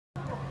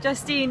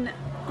Justine,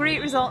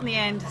 great result in the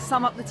end.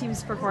 Sum up the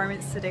team's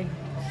performance today.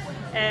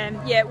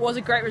 Yeah, it was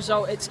a great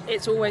result.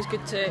 It's always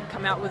good to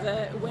come out with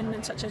a win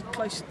in such a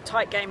close,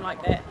 tight game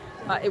like that.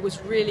 It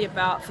was really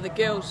about, for the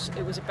girls,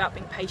 it was about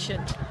being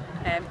patient.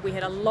 We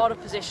had a lot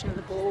of possession of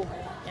the ball,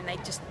 and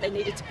they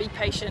needed to be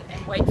patient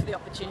and wait for the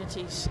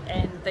opportunities,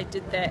 and they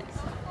did that.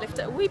 Left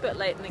it a wee bit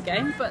late in the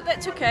game, but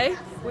that's okay.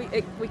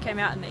 We came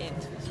out in the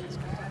end.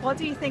 What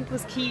do you think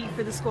was key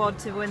for the squad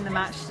to win the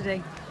match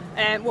today?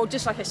 Well,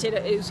 just like I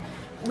said,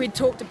 we'd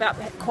talked about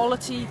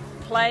quality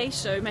play,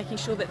 so making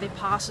sure that their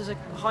passes are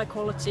high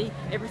quality,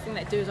 everything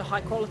they do is a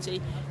high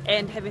quality,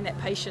 and having that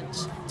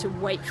patience to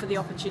wait for the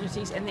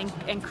opportunities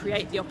and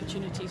create the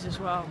opportunities as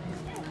well.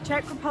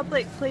 Czech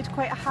Republic played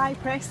quite a high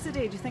press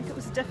today. Do you think it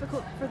was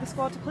difficult for the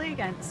squad to play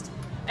against?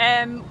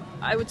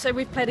 I would say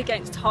we've played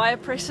against higher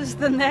presses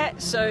than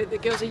that, so the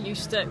girls are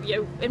used to,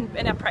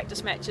 in our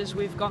practice matches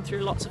we've gone through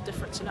lots of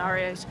different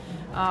scenarios,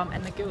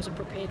 and the girls are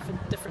prepared for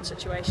different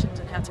situations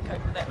and how to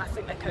cope with that, and I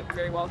think they coped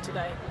very well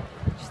today.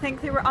 Do you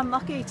think they were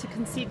unlucky to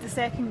concede the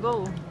second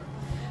goal?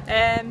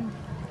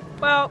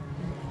 Well,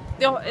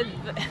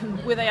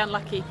 were they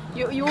unlucky?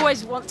 You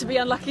always want to be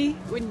unlucky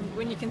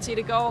when you concede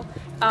a goal.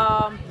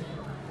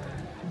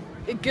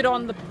 Good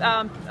on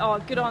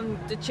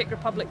the Czech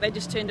Republic. They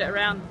just turned it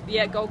around.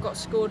 Yeah, goal got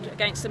scored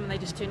against them, and they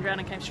just turned around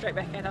and came straight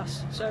back at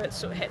us. So it's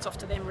sort of hats off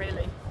to them,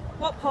 really.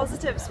 What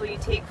positives will you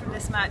take from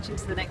this match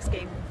into the next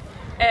game?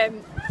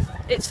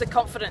 It's the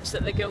confidence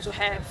that the girls will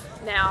have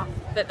now,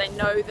 that they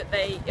know that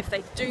if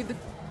they do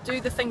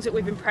the things that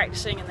we've been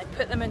practicing and they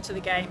put them into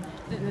the game,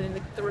 then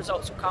the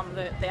results will come,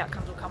 the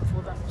outcomes will come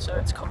for them. So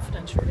it's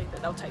confidence really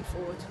that they'll take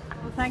forward.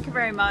 Well, thank you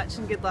very much,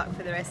 and good luck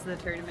for the rest of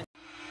the tournament.